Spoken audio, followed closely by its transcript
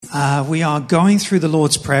We are going through the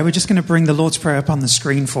Lord's Prayer. We're just going to bring the Lord's Prayer up on the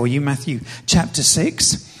screen for you, Matthew chapter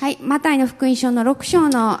 6. はい、マタイの福音書の6章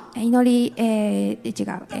の祈り、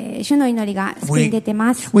主の祈りがスクリーンに出て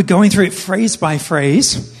ます。We're going through it phrase by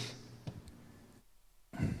phrase.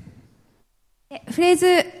 フレー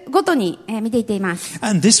ズごとに見ていっています。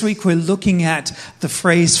And this week we're looking at the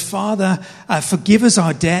phrase, Father, forgive us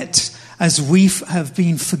our debt as we have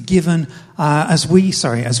been forgiven, as we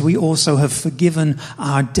also have forgiven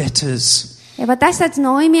our debtors. 私たち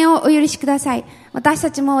の負い目をお許しください。私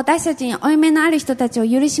たちも私たちに負い目のある人たちを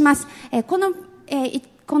許します。こ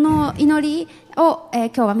の祈りを、今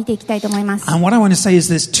日は見ていきたいと思います。And what I want to say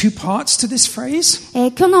is there's two parts to this phrase.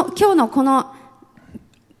 今日のこの、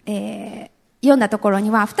読んだところ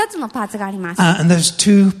には2つのパーツがあります。And there's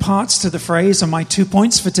two parts to the phrase, and my 2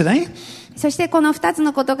 points for today. そしてこの2つ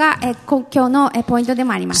のことが、今日の、ポイントで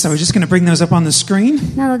もあります。So we're just going to bring those up on the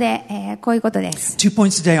screen. なので、こういうことです。 2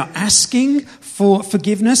 points today are asking for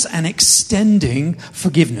forgiveness and extending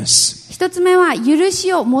forgiveness. 1つ目は許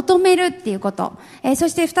しを求めるっていうこと、そ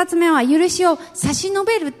して2つ目は許しを差し伸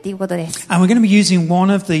べるっていうことです。And we're going to be using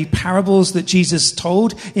one of the parables that Jesus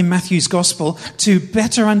told in Matthew's Gospel to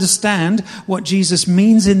better understand what Jesus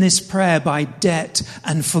means in this prayer by debt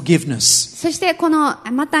and forgiveness. そしてこの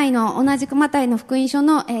同じくマタイの福音書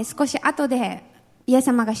の、少し後でイエス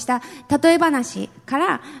様がした例え話か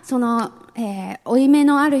らその、負い目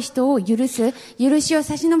のある人を許す、許しを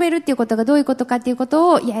差し伸べるっていうことがどういうことかっていうこと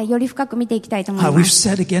をより深く見ていきたいと思います。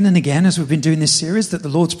We've said again and again as we've been doing this series that the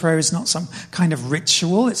Lord's Prayer is not some kind of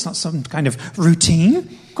ritual, it's not some kind of routine.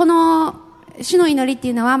 この主の祈りって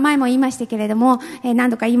いうのは前も言いましたけれども、何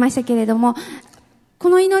度か言いましたけれども、こ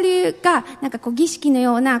の祈りがなんかこう儀式の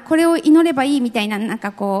ようなこれを祈ればいいみたいななん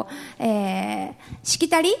かこう、しき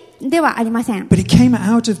たりではありません。But it came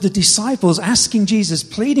out of the disciples asking Jesus,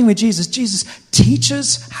 pleading with Jesus, Jesus, teach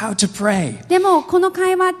us how to pray. でもこの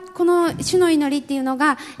会話、この主の祈りっていうの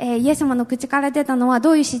が、イエス様の口から出たのは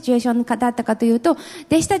どういうシチュエーションだったかというと、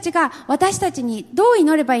弟子たちが私たちにどう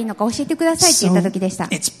祈ればいいのか教えてくださいって言った時でした。So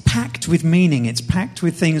it's packed with meaning. It's packed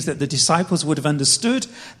with things that the disciples would have understood,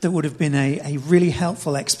 that would have been a really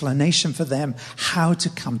helpful explanation for them how to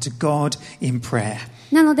come to God in prayer.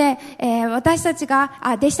 なので、弟子た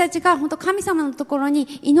ちが本当神様のところ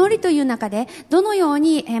に祈りという中でどのよう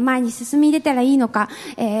に前に進み出たらいいのか、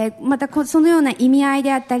またそのような意味合い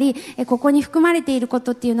であったり、ここに含まれているこ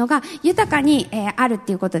とっていうのが豊かにあるっ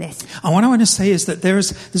ていうことです。And what I want to say is that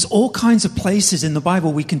there's all kinds of places in the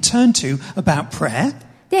Bible we can turn to about prayer.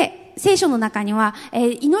 で聖書の中には、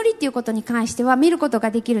祈りっていうことに関しては見ることが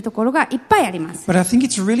できるところがいっぱいあります。But I think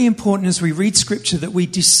it's really important as we read Scripture that we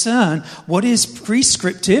discern what is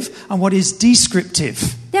prescriptive and what is descriptive.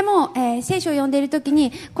 でも、聖書を読んでいるとき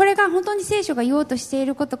にこれが本当に聖書が言おうとしてい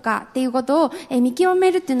ることかっていうことを、見極め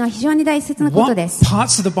るっていうのは非常に大切なことです。What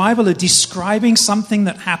parts of the Bible are describing something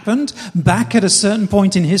that happened back at a certain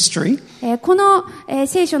point in history? この、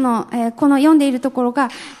聖書の、この読んでいるところが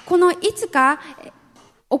このいつか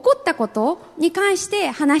起こったことに関して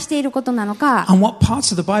話していることなのか、And what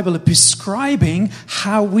parts of the Bible are prescribing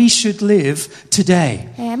how we should live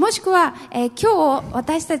today? もしくは、今日今日の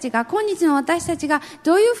私たちが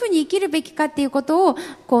どういうふうに生きるべきかっていうことを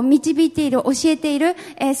こう導いている、教えている、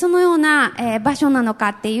そのような、場所なのか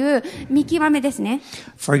っていう見極めですね。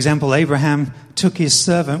For example, Abraham took his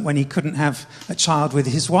servant when he couldn't have a child with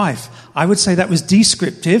his wife. I would say that was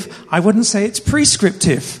descriptive. I wouldn't say it's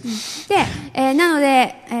prescriptive. で、なの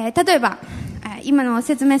で、例えば今のを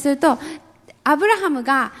説明すると、アブラハム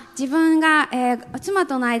が自分が、妻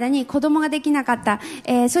との間に子供ができなかった、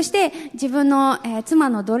そして自分の、妻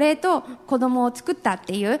の奴隷と子供を作ったっ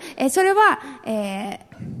ていう、それは、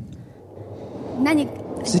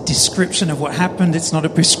It's a description of what happened. It's not a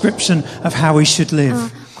prescription of how we should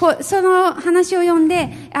live. その話を読んで、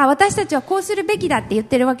私たちはこうするべきだって言っ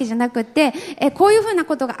てるわけじゃなくて、こういうふうな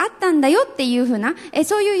ことがあったんだよっていうふうな、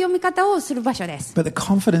そういう読み方をする場所です。But the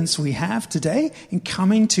confidence we have today in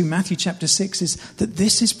coming to Matthew chapter 6 is that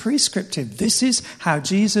this is prescriptive. This is how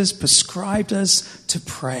Jesus prescribed us to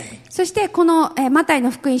pray. そしてこのマタイの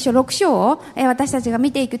福音書6章を私たちが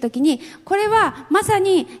見ていくときに、これはまさ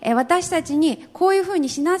に私たちにこういうふうに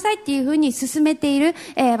しなさいっていうふうに進めている、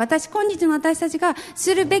今日の私たちが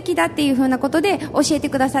するべきだっていうふうなことで教えて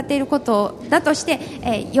くださっていることだとして、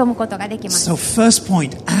読むことができます。So first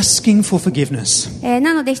point, asking for forgiveness.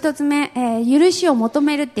 なので一つ目、許しを求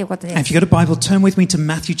めるっていうことで And す。 if you've got a Bible, turn with me to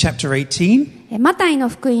Matthew chapter 18. マタイの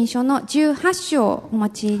福音書の18章をお持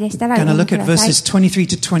ちでしたら Going to 読んで look く at ださい。 verses 23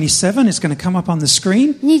 to 27. It's going to come up on the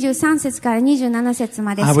screen. 23節から27節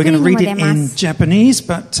までス We're クリ going ー to ンにも read 出 it ま in す。 Japanese,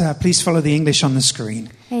 but please follow the English on the screen.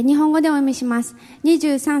 日本語でお読みします。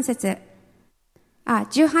23節。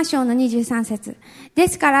18章の23節。で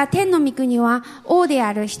すから天の御国は王で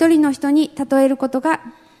ある一人の人に例えることが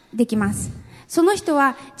できます。その人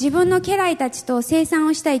は自分の家来たちと生産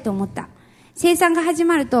をしたいと思った。生産が始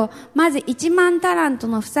まると、まず1万タラント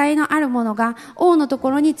の負債のある者が王のと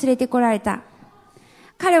ころに連れてこられた。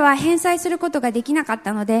彼は返済することができなかっ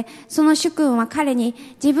たので、その主君は彼に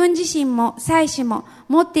自分自身も妻子も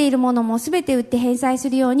持っているものもすべて売って返済す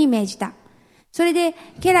るように命じた。それで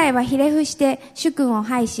家来はひれ伏して主君を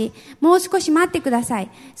拝し、もう少し待ってくださ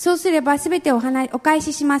い。そうすればすべてお返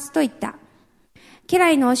ししますと言った。家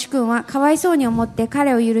来の主君はかわいそうに思って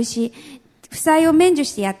彼を許し、負債を免除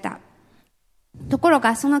してやった。ところ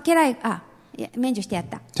がその家来、免除してやっ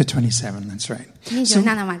た。To 27, that's right.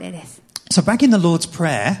 27までです。So back in the Lord's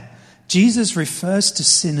Prayer, Jesus refers to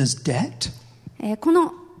sinners' debt. こ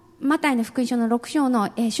のマタイの福音書の6章の、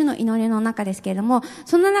主の祈りの中ですけれども、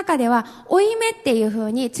その中では負い目っていうふ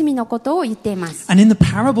うに罪のことを言っています。 And in the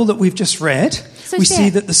parable that we've just read, we そし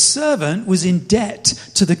て、 see that the servant was in debt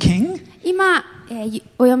to the king. 今、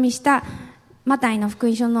お読みしたマタイの福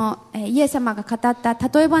音書の、イエス様が語った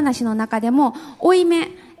例え話の中でも負い目、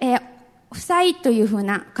負債というふう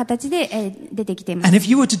な形で、出てきています。 And if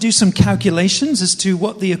you were to do some calculations as to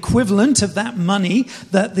what the equivalent of that money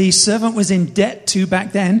that the servant was in debt to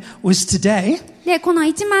back then was today, で、この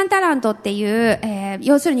1万タラントっていう、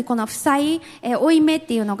要するにこの負債、負い目っ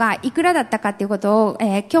ていうのがいくらだったかっていうことを、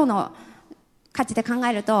今日の価値で考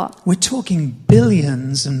えると、we're talking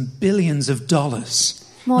billions and billions of dollars.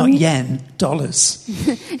 Not yen, dollars.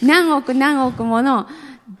 何億もの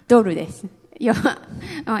ドルです。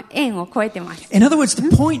円を超えてます。 In other words,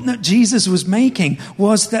 the point that Jesus was making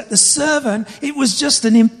was that the servant, it was just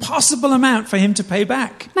an impossible amount for him to pay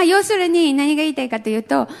back. 要するに何が言いたいかという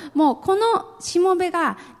と、もうこのしもべ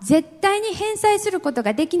が絶対に返済すること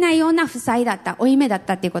ができないような負債だった、負い目だっ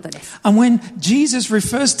たということです。 And when Jesus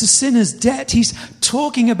refers to sinners' debt, he's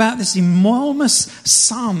talking about this enormous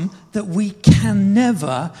sum that we can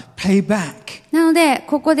never pay back. なので、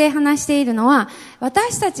ここで話しているのは、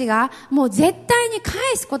私たちがもう絶対に返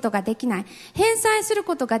すことができない、返済する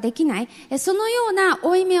ことができない、そのような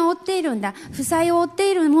負い目を負っているんだ、負債を負っ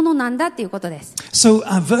ているものなんだということです。So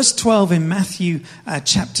verse 12 in Matthew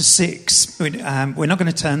chapter 6, we're not going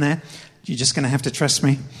to turn there. You're just going to have to trust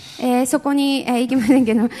me. そこに、行きません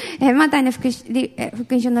けど、マタイの福音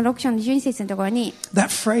書の6章の12節のところに、That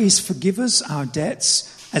phrase, forgive us our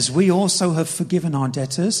debts, as we also have forgiven our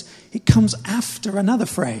debtors, it comes after another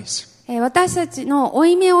phrase. 私たちの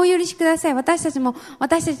負い目をお許しください。私たちも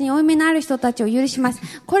私たちに負い目のある人たちを許します。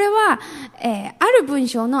これは、ある文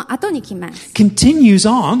章の後に来ます。Continues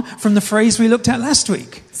on from the phrase we looked at last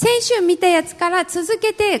week. 先週見たやつから続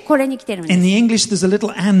けてこれに来てるんで In す。 the English, there's a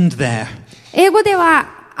little and there. 英語では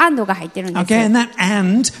andが入ってるんです。Okay, and that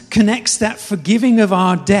and connects that forgiving of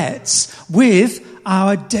our debts with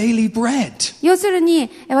our daily bread. 要する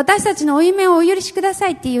に、私たちの負い目をお許しくださ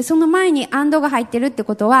いっていうその前にandが入ってるって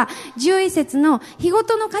ことは、11節の日ご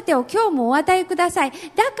との糧を今日もお与えください。だ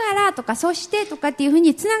からとかそしてとかっていうふう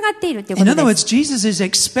につながっているっていうこ In と other です。 words, Jesus is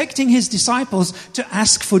expecting his disciples to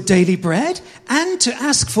ask for daily bread and to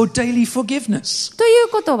ask for daily forgiveness. という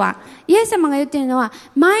ことは、イエス様が言っているのは、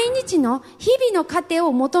毎日の日々の糧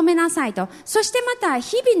を求めなさいと、そしてまた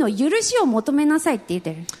日々の許しを求めなさいって言っ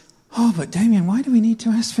てる。Oh, but Damien, why do we need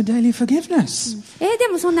to ask for daily forgiveness? で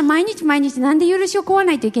もそんな毎日なんで許しを請わ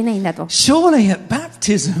ないといけないんだと。Surely at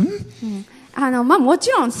baptism, も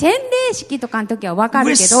ちろん洗礼式とかの時はわか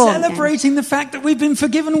る we're けど、みたいな celebrating the fact that we've been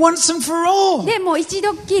forgiven once and for all. で、もう一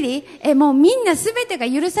度っきり、もうみんなすべてが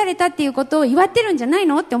許されたっていうことを祝ってるんじゃない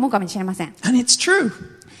のって思うかもしれません。 And it's true.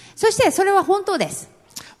 そしてそれは本当です。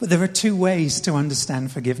But there are two ways to understand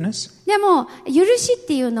forgiveness. でも、許しっ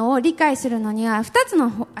ていうのを理解するのには二つ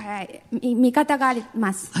の、見方があり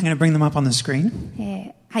ます。I'm going to bring them up on the screen.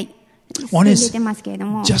 はい。 One 出 is てますけれど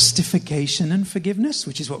も。 justification and forgiveness,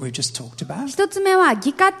 which is what we've just talked about. 一つ目は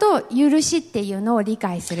義化と許しっていうのを理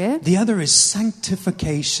解する。 The other is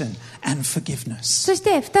sanctification and forgiveness. そし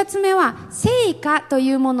て二つ目は聖化と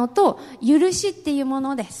いうものと許しっていうも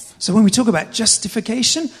のです。 So when we talk about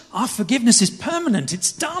justification, our forgiveness is permanent.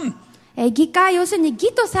 It's done. 義化、要するに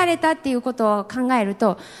義とされたっていうことを考える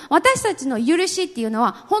と、私たちの許しっていうの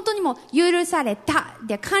は本当にもう許された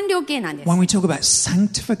で完了形なんです。When we talk about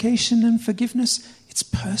sanctification and forgiveness, it's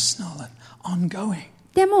personal and ongoing.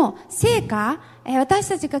 でも、成果、私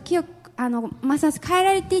たちがますます変え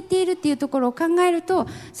られていっているっていうところを考えると、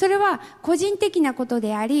それは個人的なこと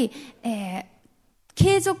であり、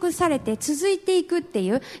継続されて続いていくって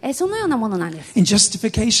いう、そのようなものなんです。In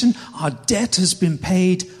justification, our debt has been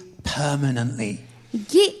paid permanently.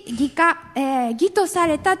 義とさ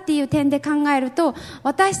れたっていう点で考えると、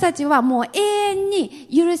私たちはもう永遠に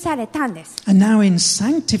許されたんです。And now in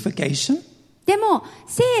sanctification, でも、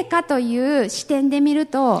成果という視点で見る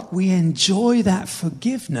と、we enjoy that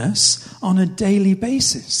forgiveness on a daily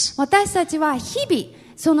basis. 私たちは日々、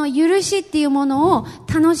その許しっていうものを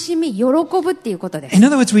楽しみ、喜ぶっていうことです。In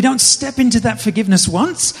other words, we don't step into that forgiveness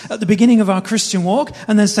once at the beginning of our Christian walk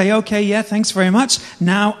and then say, okay, yeah, thanks very much.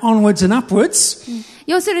 Now onwards and upwards.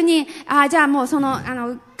 要するに、じゃあもう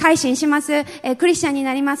改心します、クリスチャンに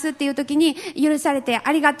なりますっていう時に許されて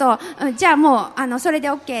ありがとう、じゃあもうそれで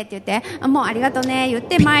OK って言って、もうありがとうね言っ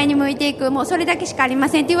て前に向いていく、もうそれだけしかありま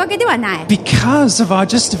せんっていうわけではない。Because of our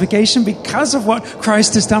justification, because of what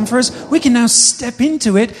Christ has done for us, we can now step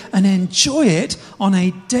into it and enjoy it on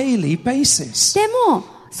a daily basis. でも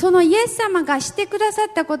そのイエス様がしてくださ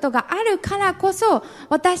ったことがあるからこそ、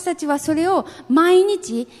私たちはそれを毎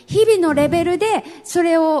日日々のレベルでそ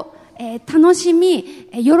れを楽しみ、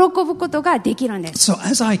喜ぶことができるんです。So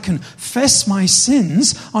as I confess my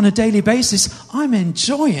sins on a daily basis, I'm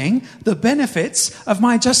enjoying the benefits of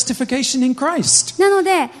my justification in Christ. なの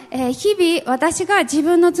で、日々私が自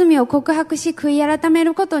分の罪を告白し悔い改め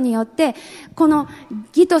ることによって、この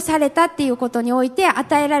義とされたっていうことにおいて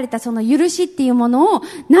与えられたその許しっていうものを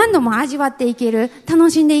何度も味わっていける、楽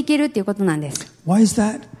しんでいけるっていうことなんです。Why is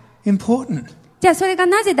that important? じゃあそれが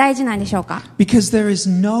なぜ大事なんでしょうか？ Because there is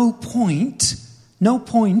no point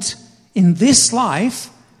in this life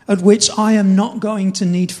at which I am not going to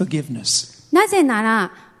need forgiveness. なぜな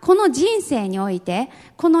ら、この人生において、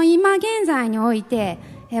この今現在において、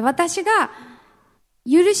私が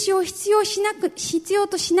許しを必要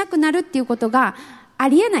としなくなるっていうことがあ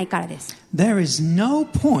りえないからです。There is no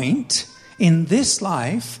point in this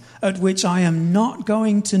life at which I am not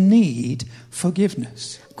going to need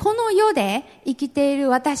forgiveness. この世で生きている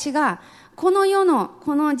私が、この世の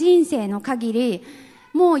この人生の限り、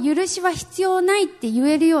もう許しは必要ないって言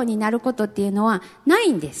えるようになることっていうのはな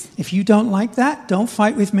いんです。If you don't like that, don't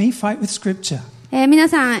fight with me, fight with Scripture. 皆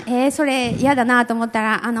さん、それ嫌だなと思った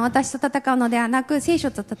ら、私と戦うのではなく、聖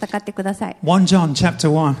書と戦ってください。1 John chapter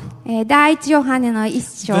 1. 第一ヨハネの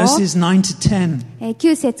1章、Verses 9 to 10.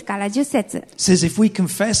 9節から10節 says, if we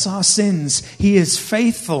confess our sins, he is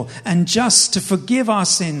faithful and just to forgive our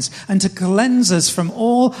sins and to cleanse us from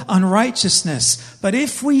all unrighteousness. But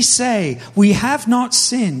if we say we have not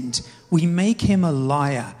sinned, we make him a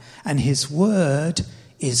liar, and his word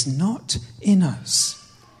is not in us.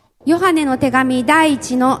 ヨハネの手紙第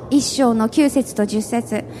1の1章の9節と10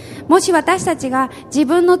節。もし私たちが自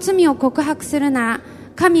分の罪を告白するなら、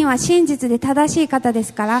神は真実で正しい方で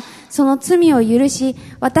すから、その罪を許し、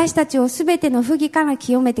私たちをすべての不義から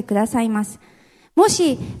清めてくださいます。も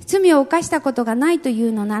し罪を犯したことがないとい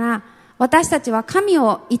うのなら、私たちは神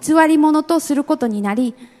を偽り者とすることにな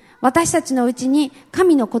り、私たちのうちに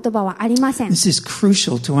神の言葉はありません。This is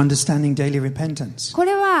crucial to understanding daily repentance. こ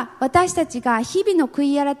れは私たちが日々の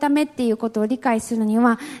悔い改めっていうことを理解するに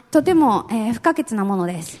はとても、不可欠なもの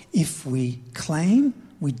です。If we claim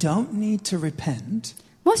we don't need to repent,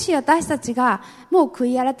 もし私たちがもう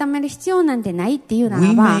悔い改める必要なんてないっていうな we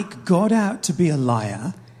らば、 make God out to be a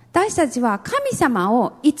liar, 私たちは神様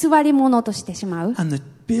を偽り者としてしまう。 and the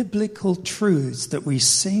biblical truths that we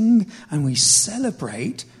sing and we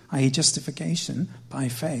celebrate, i.e. justification by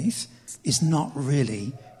faith, is not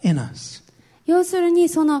really in us. 要するに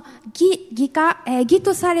その義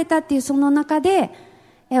とされたっていうその中で、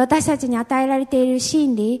私たちに与えられている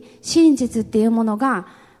真理、真実っていうものが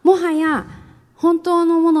もはや本当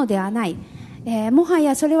のものではない、もは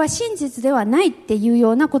やそれは真実ではないっていう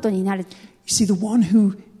ようなことになる。 You see, the one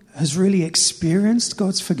who has really experienced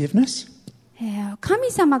God's forgiveness,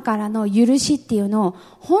 神様からの許しっていうのを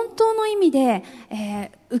本当の意味で、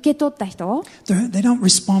受け取った人、 they don't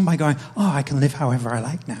respond by going, oh, I can live however I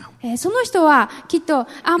like now. その人はきっと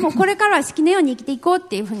もうこれからは好きなように生きていこうっ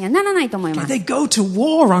ていうふうにはならないと思います。 They go to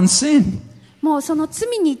war on sin. もうその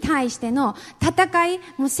罪に対しての戦い、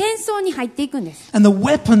もう戦争に入っていくんです。 And the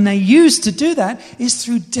weapon they use to do that is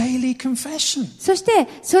through daily confession. そして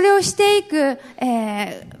それをしていく、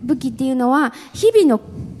武器っていうのは日々の、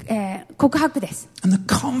告白です。 And the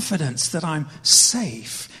confidence that I'm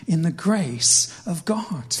safe in the grace of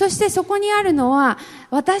God. そしてそこにあるのは、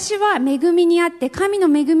私は恵みにあって、神の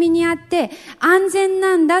恵みにあって安全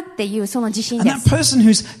なんだっていうその自信 And で that す。 person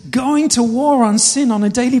who's going to war on sin on a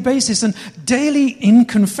daily basis and daily in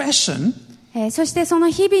confession, そしてその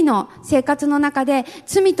日々の生活の中で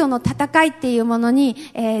罪との戦いっていうものに、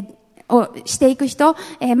をしていく人、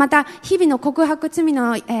また日々の告白、罪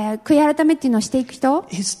の、悔い改めっていうのをしていく人、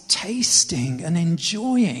 is tasting and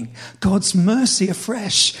enjoying God's mercy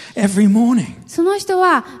afresh every morning. その人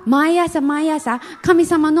は毎朝毎朝神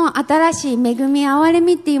様の新しい恵み、憐れ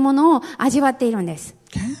みっていうものを味わっているんです。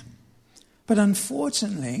Okay? But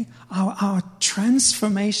unfortunately, our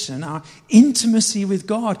transformation, our intimacy with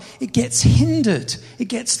God, it gets hindered,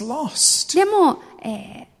 it gets lost. でも、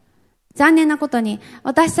残念なことに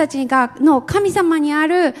私たちの神様にあ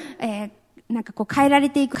る、なんかこう変えられ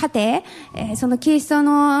ていく過程、そのキリスト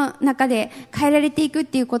の中で変えられていくっ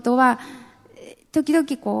ていうことは時々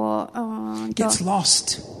こう、Gets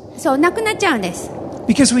lost. そうなくなっちゃうんです。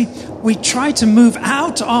Because we try to move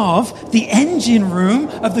out of the engine room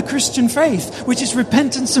of the Christian faith, which is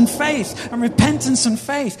repentance and faith, and repentance and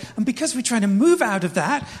faith. And because we try to move out of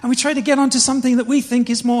that, and we try to get onto something that we think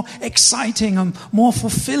is more exciting and more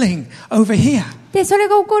fulfilling over here. で、それ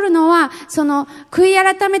が起こるのは、その、悔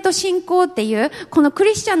い改めと信仰っていう、このク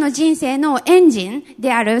リスチャンの人生のエンジン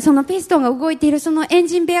である、そのピストンが動いているそのエン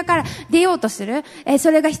ジン部屋から出ようとする。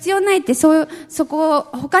それが必要ないって、そこ、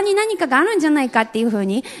他に何かがあるんじゃないかっていうふう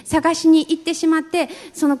に探しに行ってしまって、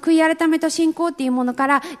その悔い改めと信仰っていうものか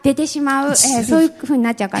ら出てしまう、そういうふうに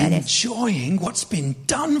なっちゃうからです。Enjoying what's been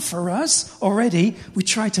done for us already, we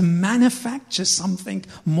try to manufacture something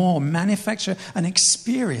more, manufacture an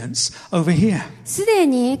experience over here. すで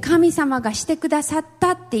に神様がしてくださっ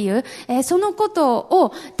たっていう、そのこと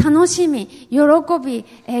を楽しみ、喜び、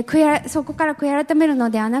そこから悔い改めるの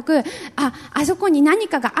ではなく、あそこに何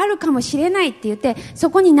かがあるかもしれないって言って、そ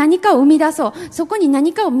こに何かを生み出そう、そこに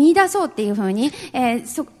何かを見出そうっていうふうに、なん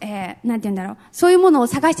て言うんだろう、そういうものを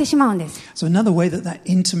探してしまうんです。So another way that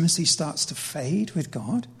intimacy starts to fade with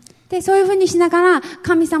Godで、そういうふうにしながら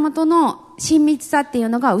神様との親密さっていう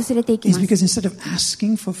のが薄れていきま is す。 because instead of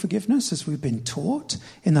asking for forgiveness as we've been taught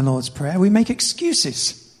in the Lord's Prayer, we make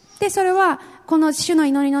excuses. で、それはこの主の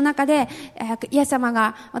祈りの中で、イエス様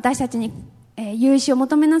が私たちに許しを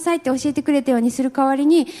求めなさいって教えてくれたようにする代わり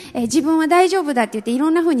に、自分は大丈夫だって言っていろ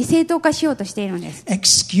んな風に正当化しようとしているんです。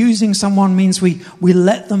Excusing someone means we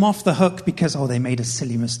let them off the hook because, they made a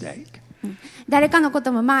silly mistake. 誰かのこ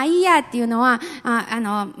ともまあいいやっていうのは、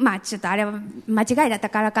まあちょっとあれは間違いだった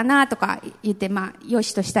からかなとか言って、まあ良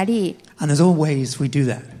しとしたり。And there's always we do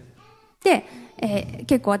that. で、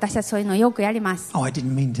結構私たちそういうのをよくやります。I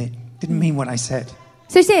didn't mean it. Didn't mean what I said.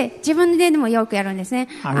 そして自分でもよくやるんですね。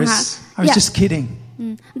I was just kidding.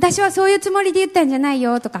 私はそういうつもりで言ったんじゃない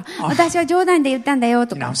よとか、私は冗談で言ったんだよ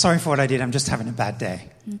とか。I'm sorry for what I did. I'm just having a bad day.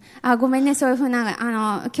 ごめんね、そういうふうな、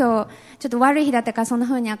今日ちょっと悪い日だったからそんな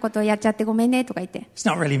ふうなことをやっちゃってごめんねとか言って。It's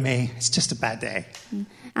not really me. It's just a bad day.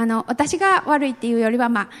 私が悪いっていうよりは、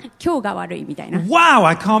まあ、今日が悪いみたいな。Wow,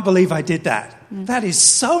 I can't believe I did that. That is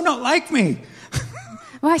so not like me.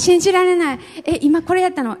 わ、信じられない。今これや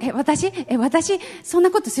ったの。私、そん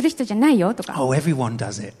なことする人じゃないよとか。Oh, everyone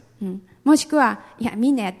does it. もしくは、いや、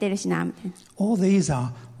みんなやってるしな、みたいな。All these are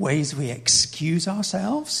ways we excuse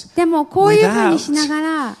ourselves でも、こういうふうにしなが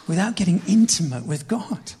ら、without getting intimate with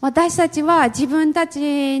God. 私たちは自分た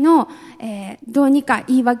ちの、どうにか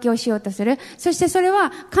言い訳をしようとする。そしてそれ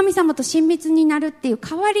は神様と親密になるっていう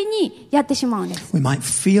代わりにやってしまうんです。We might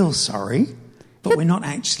feel sorry, but we're not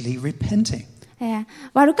actually repenting.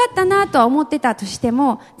 悪かったなとは思ってたとして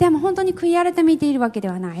も、でも本当に悔い改めているわけで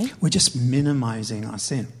はない。We're just minimizing our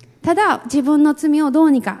sin. ただ自分の罪をど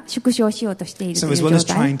うにか縮小しようとしているという So as 状 well as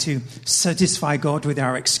態。 trying to satisfy God with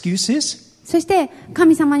our excuses, そして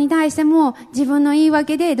神様に対しても自分の言い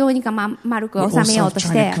訳でどうにか丸く we're 収めよ also うとし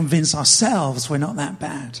trying て to convince ourselves we're not that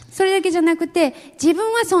bad. それだけじゃなくて自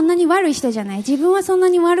分はそんなに悪い人じゃない、自分はそんな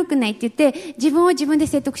に悪くないって言って自分を自分で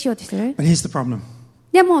説得しようとする。 But here's the problem.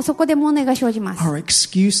 でもそこで問題が生じます。 Our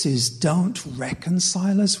excuses don't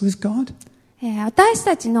reconcile us with God. 私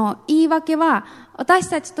たちの言い訳は私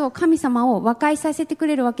たちと神様を和解させてく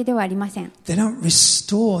れるわけではありません。 They don't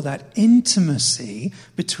restore that intimacy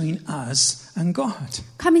between us and God.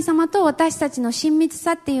 神様と私たちの親密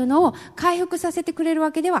さっていうのを回復させてくれる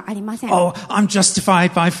わけではありません。 Oh, I'm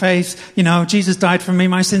justified by faith. Jesus died for me.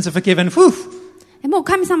 My sins are forgiven. Whew. もう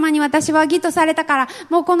神様に私は義とされたから、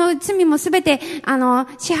もうこの罪もすべて、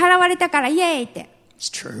支払われたから、イエーイって。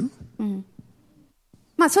It's true.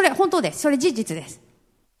 まあ、それ本当です。それ事実です。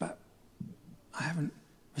But I haven't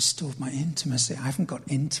still have my intimacy. I haven't got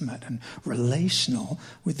intimate and relational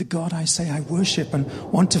with the God I say I worship and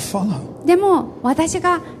want to follow. でも私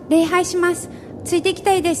が礼拝します、ついていき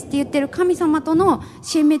たいですって言ってる神様との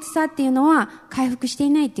親密さっていうのは回復してい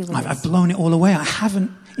ないっていうことで I've す。 blown it all away. I haven't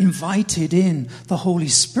invited in the Holy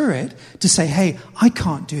Spirit to say, hey, I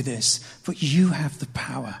can't do this, but you have the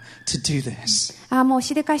power to do this. もう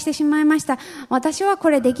しでかしてしまいました。私はこ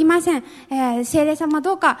れできません。聖霊様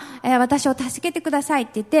どうか、私を助けてくださいっ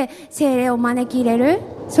て言って聖霊を招き入れる。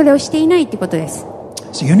それをしていないってことです。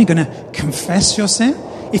So you're only going to confess your sin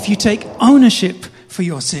if you take ownership for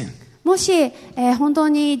your sin. もし、本当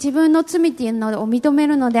に自分の罪っていうのを認め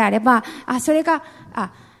るのであれば、それが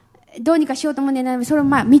どうにかしようと思うんでない、それを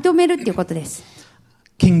認めるっていうことです。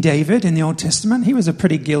King David in the Old Testament, he was a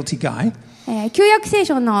pretty guilty guy. 旧約聖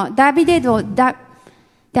書のダビデ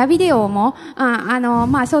王も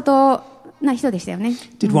相当な人でしたよね。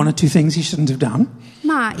Did one or two things he shouldn't have done.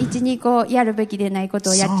 1、2個やるべきでないこと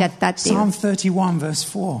をやっちゃったっていう。Psalm 31 verse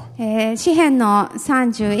 4. 詩編の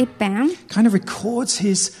31編。Kind of records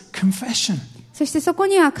his confession. そしてそこ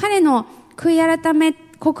には彼の悔い改め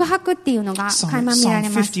告白っていうのが垣間見られ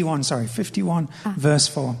ます。51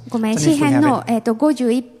 verse 4. ごめん、詩編の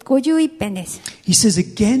51編です。He says,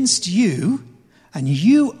 against you and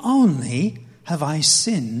you only have I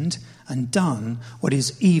sinned and done what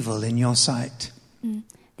is evil in your sight.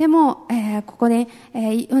 でも、ここで、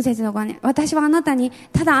4節の5ね、私はあなたに、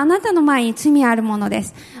ただあなたの前に罪あるもので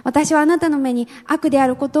す。私はあなたの目に悪であ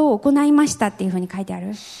ることを行いましたっていうふうに書いてあ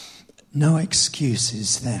る。No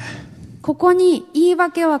excuses there. ここに言い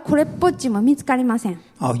訳はこれっぽっちも見つかりません。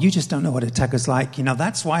Oh, you just don't know what Utaka's like. You know,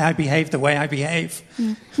 that's why I behave the way I behave.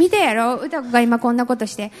 見てやろ、歌子が今こんなこと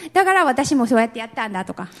して。だから私もそうやってやったんだ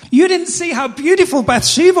とか。You didn't see how beautiful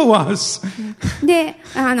Bathsheba was. で、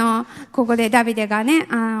ここでダビデがね、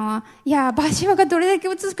いや、バシバがどれだけ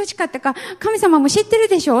美しかったか、神様も知ってる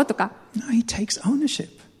でしょとか。No, he takes ownership.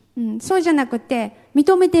 そうじゃなくて、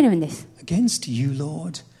認めてるんです。Against you,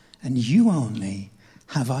 Lord, and you only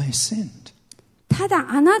have I sinned. ただ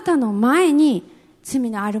あなたの前に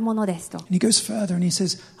罪のあるものですと。And he goes further and he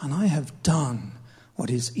says, and I have done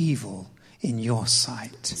what is evil in your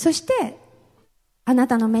sight. そしてあな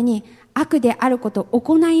たの目に悪であることを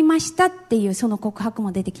行いましたっていうその告白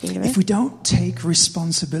も出てきている。 If we don't take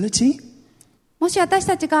responsibility, もし私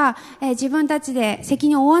たちが、自分たちで責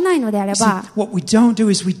任を負わないのであれば、 what we don't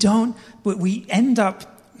do is we end up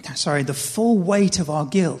the full weight of our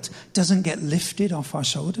guilt doesn't get lifted off our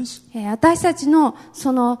shoulders. 私たちの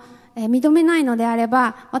その、認めないのであれ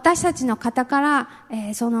ば、私たちの肩から、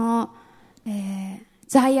その、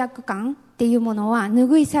罪悪感っていうものは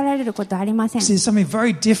拭い去られることはありません。 This is something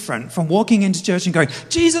very different from walking into church and going,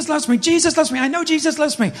 Jesus loves me, Jesus loves me, I know Jesus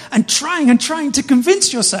loves me, and trying to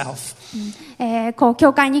convince yourself. こう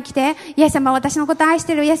教会に来て、イエス様は私のことを愛し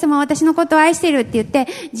てる、イエス様は私のことを愛してるって言って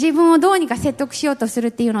自分をどうにか説得しようとする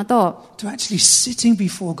っていうのと、 To actually sitting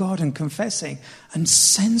before God and confessing and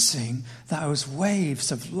sensing those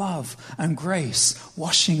waves of love and grace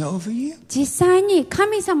washing over you. 実際に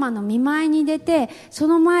神様の御前に出てそ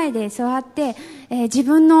の前で座って、自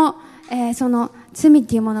分の、その罪っ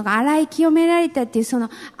ていうものが洗い清められたっていうその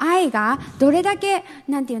愛がどれだけ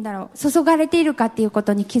なんて言うんだろう注がれているかっていうこ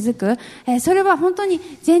とに気づく、それは本当に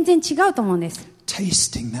全然違うと思うんです。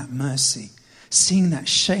 Tasting that mercy, seeing that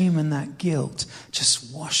shame and that guilt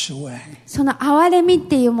just wash away. その憐れみっ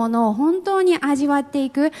ていうものを本当に味わってい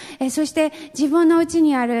く、そして自分の内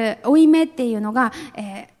にある負い目っていうのが、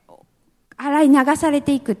洗い流され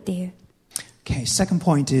ていくっていう。Okay, second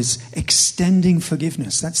point is extending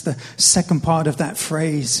forgiveness. That's the second part of that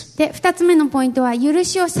phrase. で、二つ目のポイントは許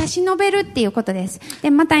しを差し伸べるっていうことです。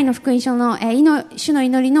で、マタイの福音書の、主の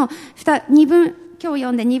祈りの今日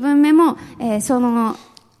読んで2文目も、その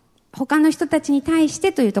他の人たちに対し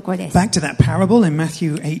てというところです。Back to that parable in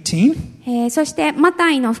Matthew 18. そしてマ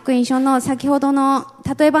タイの福音書の先ほどの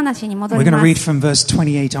例え話に戻 We're り going ま to read す。from verse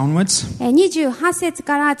 28 onwards. 28節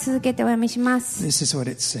から続けてお読みします。This is what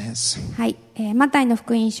it says. はい、マタイの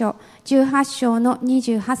福音書18章の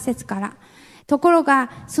28節から。ところが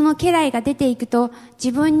その家来が出ていくと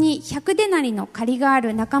自分に100デナリの借りがあ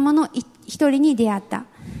る仲間の一人に出会った。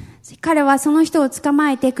彼はその人を捕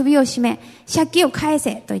まえて首を絞め、借金を返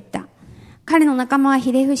せと言った。彼の仲間は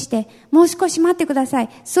ひれ伏して、もう少し待ってください。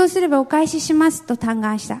そうすればお返ししますと嘆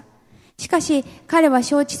願した。しかし彼は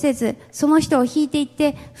承知せず、その人を引いていっ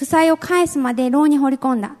て負債を返すまで牢に放り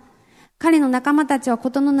込んだ。彼の仲間たちは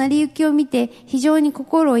事の成り行きを見て非常に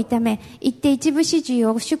心を痛め、行って一部始終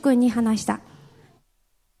を主君に話した。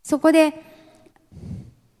そこで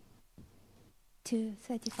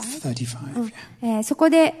そこ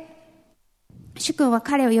で主君は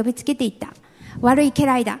彼を呼びつけていった。悪い家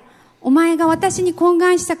来だ。お前が私に懇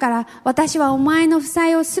願したから、私はお前の負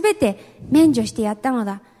債をすべて免除してやったの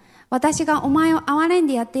だ。私がお前を憐れん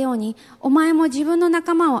でやったように、お前も自分の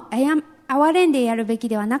仲間を憐れんでやるべき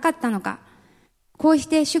ではなかったのか。こうし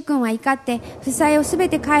て主君は怒って、負債をすべ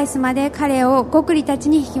て返すまで彼を獄吏たち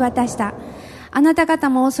に引き渡した。あなた方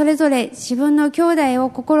もそれぞれ自分の兄弟を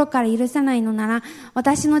心から許さないのなら、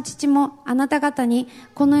私の父もあなた方に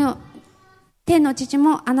天の父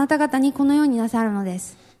もあなた方にこのようになさるので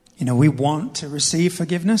す。We want to receive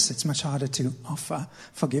forgiveness. It's much harder to offer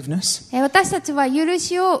forgiveness. 私たちは許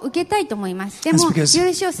しを受けたいと思います。でも、許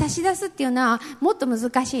しを差し出すっていうのはもっと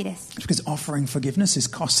難しいです。Because offering forgiveness is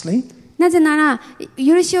costly. なぜなら、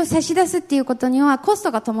許しを差し出すっていうことにはコス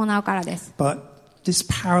トが伴うからです。But this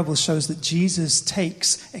parable shows that Jesus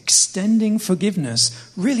takes extending forgiveness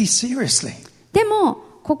really seriously. でも、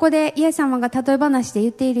ここでイエス様が例え話で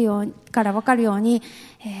言っているから分かるように、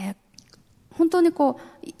本当に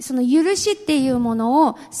その許しっていうもの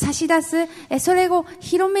を差し出す、それを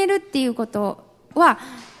広めるっていうことは、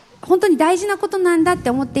本当に大事なことなんだっ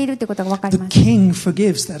て思っているってことが分かります。The king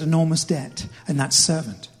forgives that enormous debt and that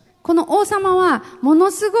servant. この王様は、も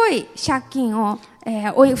のすごい借金を、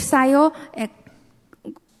負債を、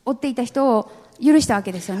負っていた人を許したわ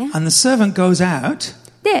けですよね。And the servant goes out.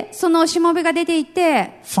 で、そのしもべが出て行っ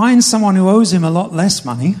て、finds someone who owes him a lot less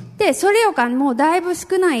money. で、それよりもだいぶ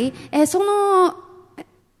少ない、その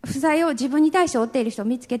負債を自分に対して負っている人を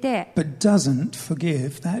見つけて、but doesn't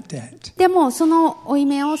forgive that debt. でもその負い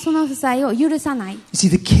目を、その負債を許さない。You see,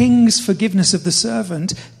 the king's forgiveness of the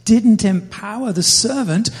servant didn't empower the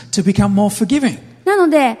servant to become more forgiving. なの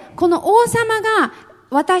で、この王様が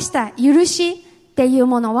渡した許しっていう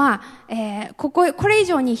ものは、これ以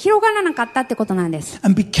上に広がらなかったってことなんです。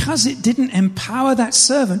And because it didn't empower that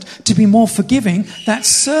servant to be more forgiving, that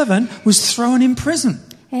servant was thrown in prison.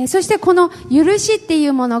 そしてこの許しってい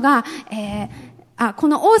うものが、こ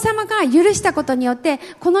の王様が許したことによって、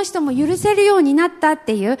この人も許せるようになったっ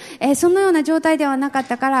ていう、そのような状態ではなかっ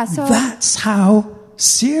たから、そう。That's how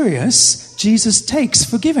serious Jesus takes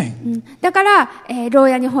forgiving. だから、牢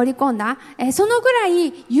屋に放り込んだ、そのぐら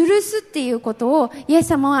い許すっていうことをイエス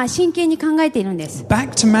様は真剣に考えているんです。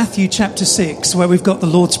Back to Matthew chapter 6, where we've got the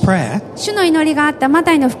Lord's Prayer. 主の祈りがあったマ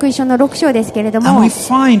タイの福音書の6章ですけれども、 And we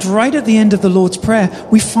find right at the end of the Lord's Prayer,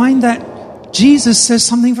 we find that Jesus says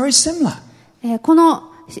something very similar. こ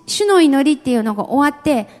の主の祈りっていうのが終わっ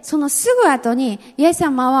て、そのすぐ後にイエス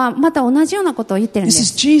様はまた同じようなことを言ってるんで This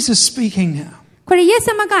is す。Jesus speaking now. これイエス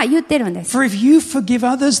様が言ってるんです。For if you forgive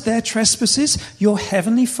others their trespasses, your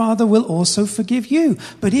heavenly Father will also forgive you.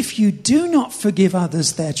 But if you do not forgive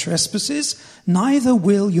others their trespasses, neither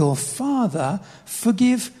will your Father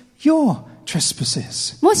forgive your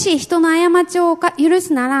trespasses. もし人の過ちを許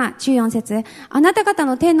すなら、14節、あなた方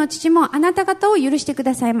の天の父もあなた方を許してく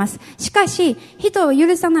ださいます。しかし、人を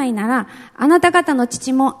許さないなら、あなた方の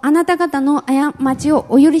父もあなた方の過ちを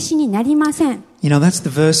お許しになりません。You know, that's the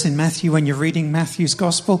verse in Matthew when you're reading Matthew's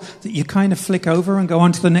Gospel that you kind of flick over and go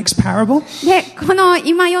on to the next parable. で、この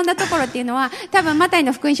今読んだところっていうのは、多分マタイ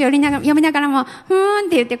の福音書を読みながらも、ふーんっ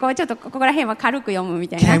て言って、ちょっとここら辺は軽く読むみ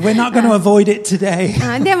たいな。Okay, we're not going to avoid it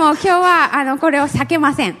today. でも今日は、これを避け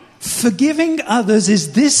ません。Forgiving others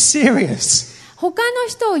is this serious. 他の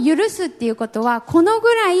人を許すっていうことは、この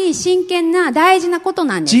ぐらい真剣な大事なこと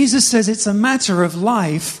なんです。Jesus says it's a matter of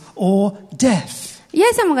life or death. イエ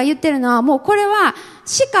ス様が言ってるのは、もうこれは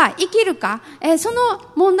死か生きるか、その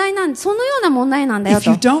問題そのような問題なんだよ If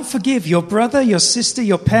you と。 don't forgive your brother, your sister,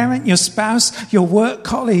 your parent, your spouse, your work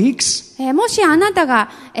colleagues, もしあなたが、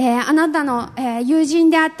あなたの、友人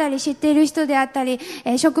であったり、知っている人であったり、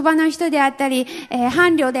職場の人であったり、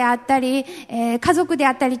伴侶であったり、家族で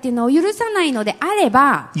あったりっていうのを許さないのであれ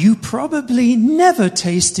ば、 you probably never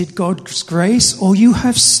tasted God's grace or you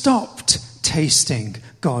have stopped tasting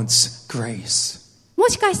God's grace. も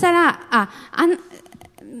しかしたら、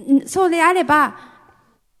そうであれば、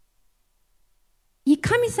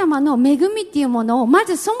神様の恵みっていうものをま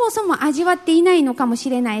ずそもそも味わっていないのかもし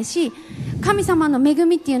れないし、神様の恵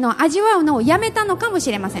みっていうのを味わうのをやめたのかも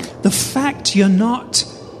しれません。The fact you're not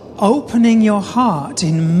opening your heart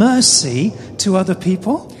in mercy to other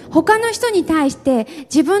people, 他の人に対して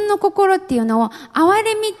自分の心っていうのを憐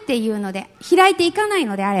れみっていうので開いていかない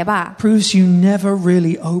のであれば、 proves you never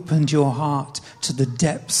really opened your heart to the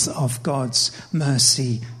depths of God's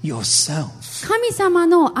mercy yourself. 神様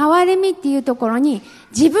の憐れみっていうところに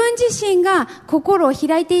自分自身が心を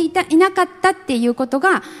開いていなかったっていうこと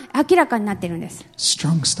が明らかになっているんです。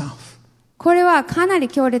Strong stuff. これはかなり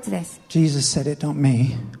強烈です。 Jesus said it, not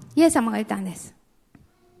me. イエス様が言ったんです。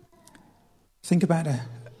Think about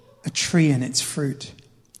a tree and its fruit.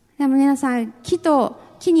 でも皆さん、木と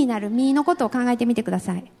木になる実のことを考えてみてくだ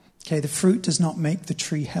さい。Okay, the fruit does not make the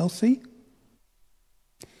tree healthy.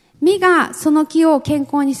 実がその木を健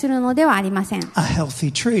康にするのではありません。A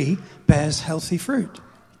healthy tree bears healthy fruit.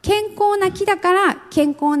 健康な木だから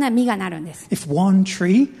健康な実がなるんです。If one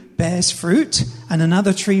tree bears fruit and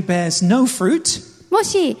another tree bears no fruit, も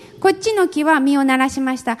し、こっちの木は実をならし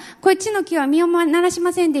ました。こっちの木は実をならし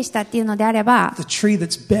ませんでしたっていうのであれば、 the tree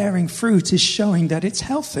that's bearing fruit is showing that it's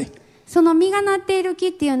healthy. その実がなっている木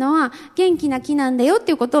っていうのは元気な木なんだよっ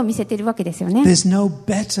ていうことを見せているわけですよね。There's no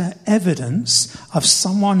better evidence of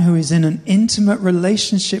someone who is in an intimate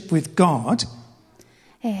relationship with God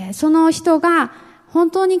その人が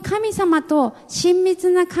本当に神様と親密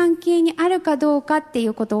な関係にあるかどうかってい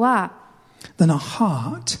うことは、than a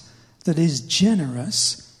heart that is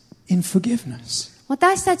generous in forgiveness.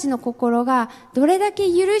 私たちの心がどれだけ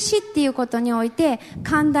許しっていうことにおいて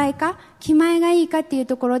寛大か気前がいいかっていう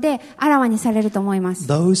ところであらわにされると思います。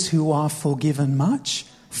 Those who are forgiven much,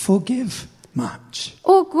 forgive much.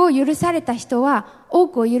 多くを許された人は多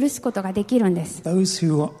くを許すことができるんです。 Those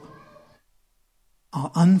who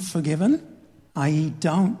are unforgiven, i.e.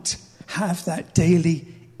 don't have that daily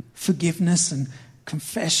forgiveness and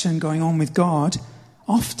confession going on with God,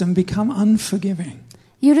 often become unforgiving.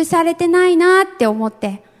 許されてないなって思っ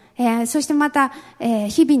て、そしてまた、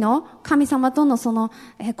日々の神様とのその、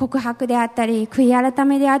告白であったり悔い改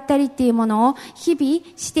めであったりっていうものを日々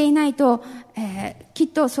していないと、きっ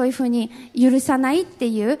とそういうふうに許さないって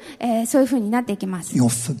いう、そういうふうになっていきます。 Your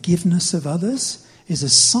forgiveness of others is a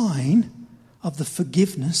sign of the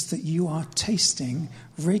forgiveness that you are tasting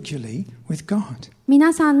regularly with God.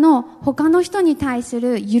 皆さんの他の人に対す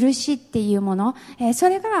る許しっていうもの、そ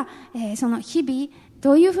れが、その日々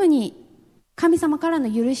どういうふうに神様から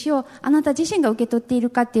の許しをあなた自身が受け取っている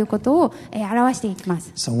かっていうことを、表していきま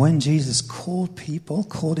す。So when Jesus called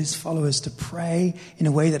his followers to pray in a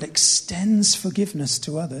way that extends forgiveness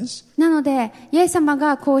to others, なので、イエス様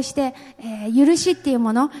がこうして、許しっていう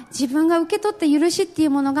もの、自分が受け取った許しっていう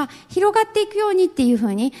ものが広がっていくようにっていうふ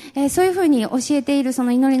うに、そういうふうに教えているそ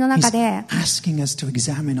の祈りの中 he's で、 asking us to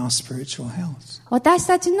examine our spiritual health. 私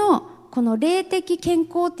たちのこの霊的健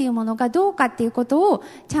康っていうものがどうかっていうことを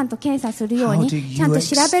ちゃんと検査するよう How に、 do you ちゃんと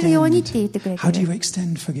調べるようにって言ってくれ how て do い you る。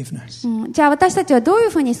extend forgiveness? じゃあ私たちはどういう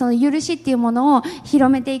ふうにその許しっていうものを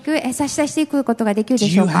広めていく、差し出していくことができる Do で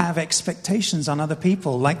し you ょうか。 have expectations on other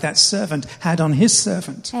people like that servant had on his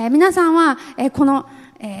servant? 皆さんは、この、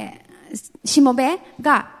しもべ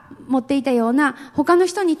が持っていたような他の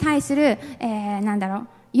人に対する、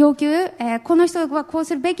要求、この人はこう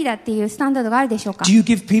するべきだっていうスタンダードがあるでしょうか。 Do you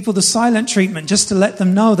give people the silent treatment just to let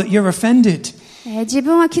them know that you're offended? 自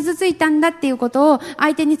分は傷ついたんだっていうことを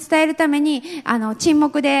相手に伝えるために、沈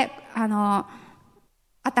黙で、ア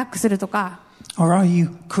タックするとか。Or are you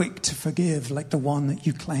quick to forgive like the one that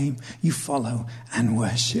you claim you follow and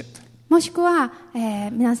worship? もしくは、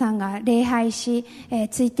皆さんが礼拝し、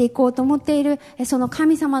ついていこうと思っている、その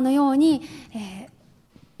神様のように、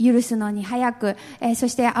許すのに早く、そ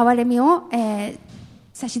して憐れみを、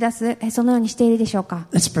差し出す、そのようにしているでしょうか。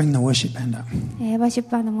 Let's bring the worship band up. ワーシップ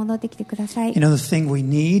バンド戻ってきてください。 You know, the thing we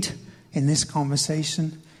need in this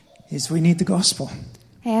conversation is we need the gospel.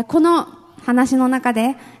 この話の中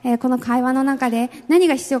で、この会話の中で何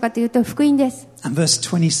が必要かというと福音です。 And verse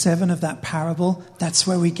 27 of that parable, that's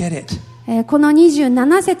where we get it. この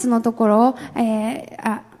27節のところを、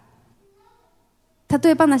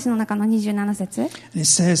例え話の中の27節。 And it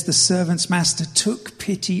says the servant's master took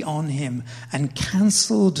pity on him and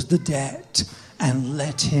cancelled the debt and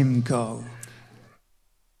let him go.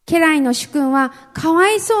 家来の主君はかわ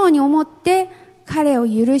いそうに思って彼を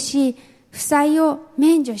許し、負債を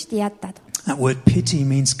免除してやったと。That word pity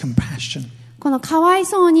means compassion. このかわい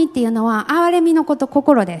そうにっていうのは憐れみのこと、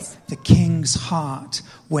心です。 The king's heart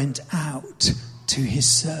went out to his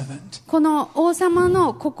servant. この王様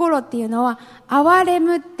の心っていうのは憐れ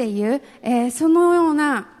むっていう、そのよう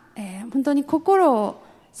な、本当に心を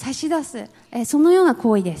差し出す、そのような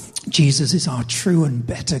行為です。 Jesus is our true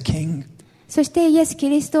and better king. そしてイエス・キ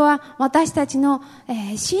リストは私たちの、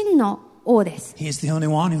真の王です。 He is the only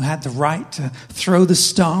one who had the right to throw the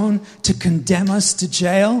stone, to condemn us to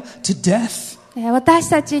jail, to death. 私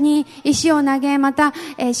たちに石を投げ、また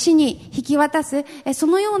死に引き渡す、そ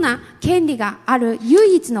のような権利がある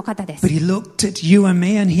唯一の方です。 But he looked at you and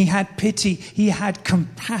me and he had pity. He had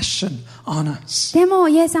compassion on us. でも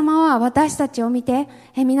イエス様は私たちを見て、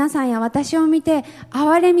皆さんや私を見て、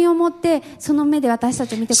憐れみを持って、その目で私た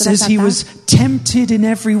ちを見てくださっ Says he た。 was tempted in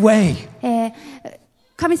every way.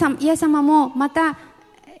 神様、イエス様もまた、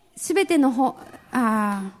すべての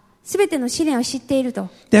すべての試練を知っていると。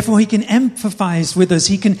Therefore, he can empathize with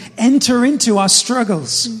us. He can enter into our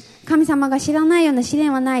struggles. 神様が知らないような試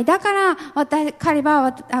練はない。だから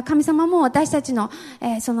神様も私たちの、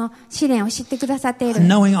その試練を知ってくださっている。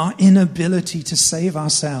Knowing our inability to save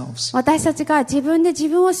ourselves. 私たちが自分で自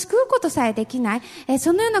分を救うことさえできない、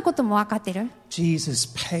そのようなことも分かっている。Jesus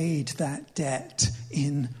paid that debt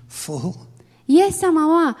in full. イエス様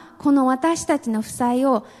はこの私たちの負債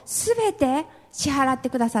をすべて支払って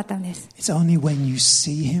くださったんです。It's only when you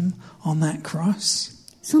see him on that cross.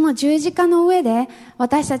 その十字架の上で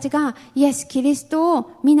私たちがイエス・キリスト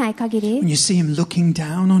を見ない限り、 When you see him looking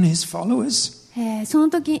down on his followers. その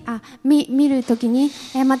時見る時に、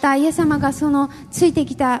またイエス様がそのついて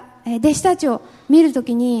きた弟子たちを見る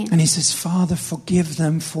時に、 And he says, Father, forgive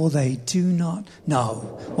them for they do not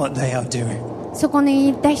know what they are doing. そこに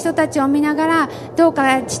いた人たちを見ながら、どう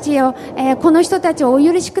か父よ、この人たちをお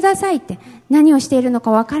許しくださいって、何をしているの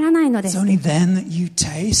かわからないのです。 It's only then that you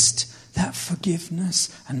taste that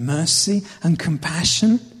forgiveness and mercy and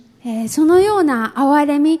compassion. そのような憐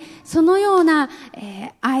れみ、そのような、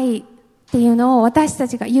愛っていうのを私た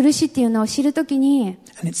ちが許しっていうのを知るときに、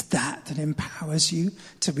 And it's that empowers you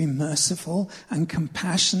to be merciful and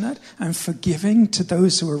compassionate and forgiving to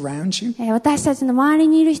those who are around you. 私たちの周り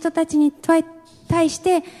にいる人たちに対し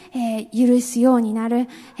て、許すようになる、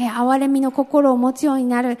憐れみの心を持つように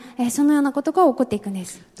なる、そのようなことが起こっていくんで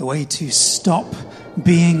す。The way to stop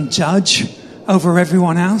being judge over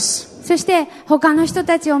everyone else. そして他の人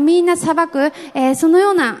たちをみんな裁く、その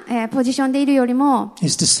ような、ポジションでいるよりも、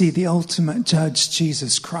 Is to see the ultimate judge,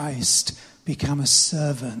 Jesus Christ, become a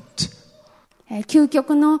servant. 究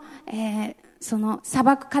極の、その裁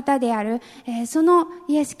く方である、その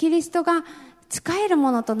イエス・キリストが使える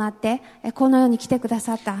ものとなってこの世に来てくだ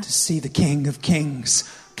さった。 To see the King of Kings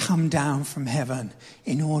come down from heaven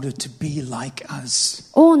in order to be like us.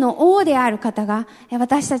 王の王である方が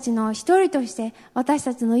私たちの一人として私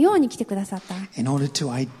たちのように来てくださった。 In order to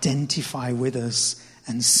identify with us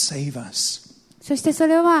and save us. そしてそ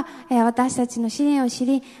れは私たちの試練を知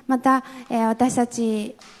り、また私た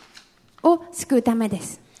ちを救うためで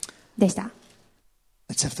した。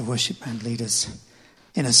 Let's have the worship band lead us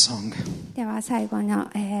in a song. では最後の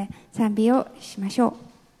賛美をしましょう。